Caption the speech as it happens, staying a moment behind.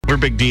We're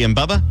Big D and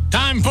Bubba.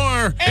 Time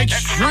for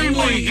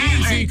Extremely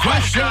Easy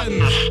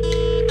Questions.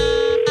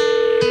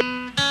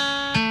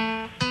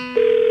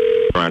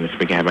 Ron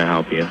speaking. How may I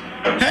help you?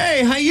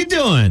 Hey, how you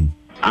doing?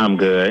 I'm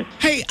good.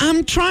 Hey,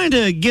 I'm trying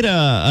to get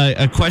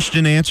a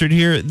question answered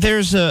here.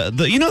 There's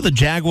the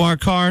Jaguar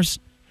cars.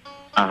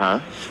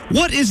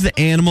 What is the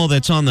animal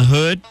that's on the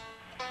hood?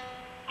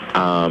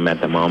 At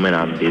the moment,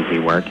 I'm busy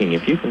working.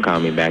 If you can call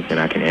me back, then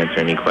I can answer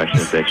any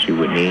questions that you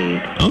would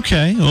need.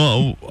 Okay.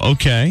 Well,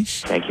 okay.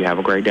 Thank you. Have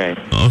a great day.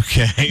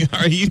 Okay.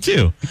 All right, you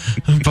too.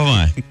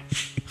 Bye-bye.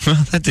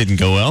 Well, that didn't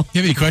go well.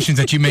 You have any questions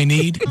that you may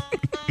need?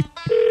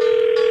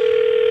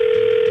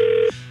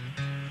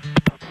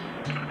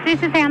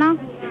 This is Hannah.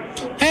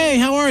 Hey,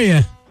 how are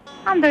you?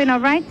 I'm doing all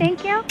right,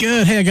 thank you.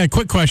 Good. Hey, I got a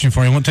quick question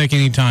for you. It won't take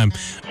any time.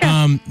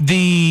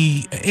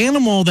 The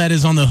animal that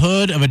is on the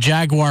hood of a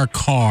Jaguar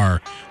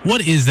car,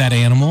 what is that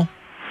animal?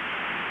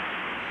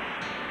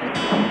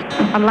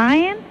 A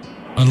lion?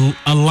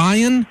 A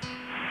lion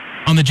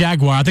on the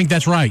Jaguar. I think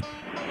that's right.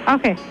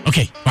 Okay.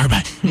 Okay. All right,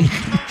 bye.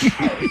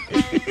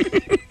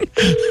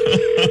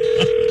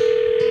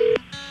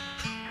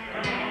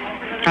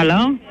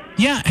 Hello?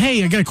 Yeah,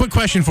 hey, I got a quick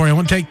question for you. I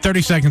won't take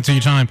 30 seconds of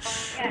your time.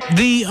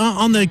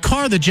 On the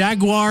car, the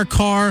Jaguar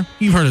car,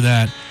 you've heard of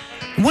that.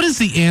 What is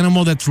the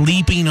animal that's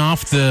leaping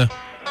off the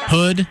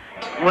hood?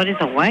 What is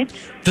a what?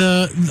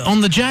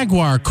 On the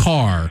Jaguar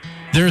car,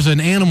 there's an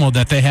animal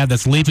that they have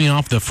that's leaping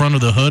off the front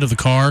of the hood of the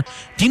car.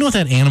 Do you know what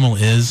that animal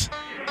is?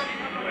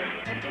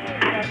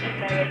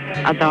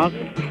 A dog.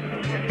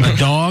 A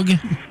dog?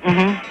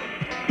 Mm-hmm.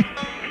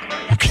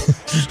 Okay.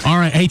 All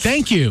right. Hey,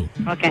 thank you.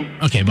 Okay.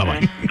 Okay,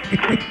 bye-bye. Oh, my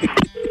gosh.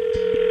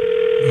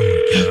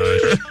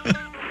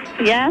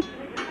 Yes,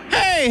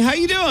 Hey, how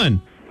you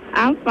doing?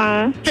 I'm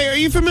fine. Hey, are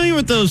you familiar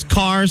with those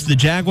cars, the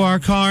Jaguar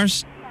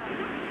cars?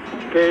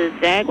 The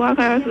Jaguar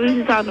cars, what are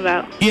you talking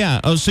about?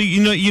 Yeah. Oh, so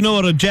you know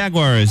what a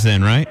Jaguar is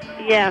then, right?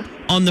 Yeah.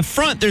 On the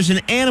front, there's an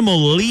animal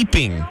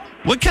leaping.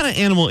 What kind of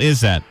animal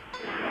is that?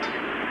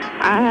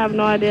 I have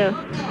no idea.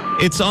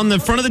 It's on the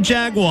front of the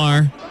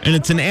Jaguar, and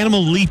it's an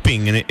animal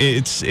leaping, and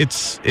I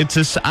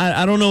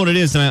don't know what it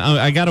is, and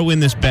I got to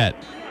win this bet.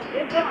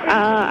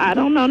 I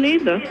don't know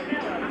neither.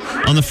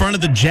 On the front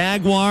of the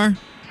Jaguar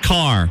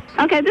car.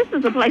 Okay, this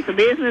is a place of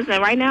business, and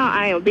right now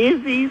I am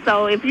busy,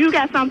 so if you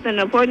got something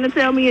important to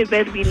tell me, it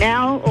better be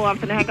now, or I'm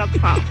going to hang up the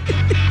phone.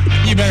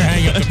 You better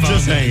hang up the phone.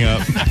 Just hang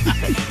up.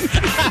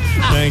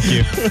 Thank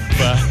you.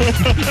 Bye.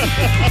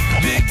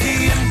 Big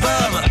D and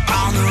Bubba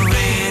on the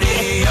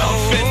radio.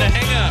 Fitting to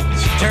hang up.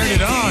 Turn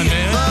it on,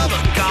 man.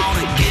 Bubba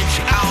gonna get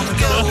you on the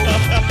go.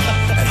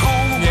 At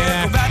home,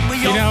 Yeah. or back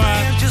with your You know what?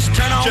 friends, just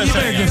turn on Just You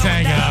your better radio. just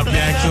hang up.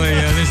 Actually,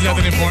 there's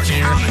nothing important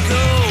here. On the go.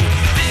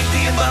 Big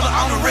D and Bubba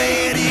on the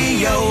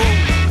radio.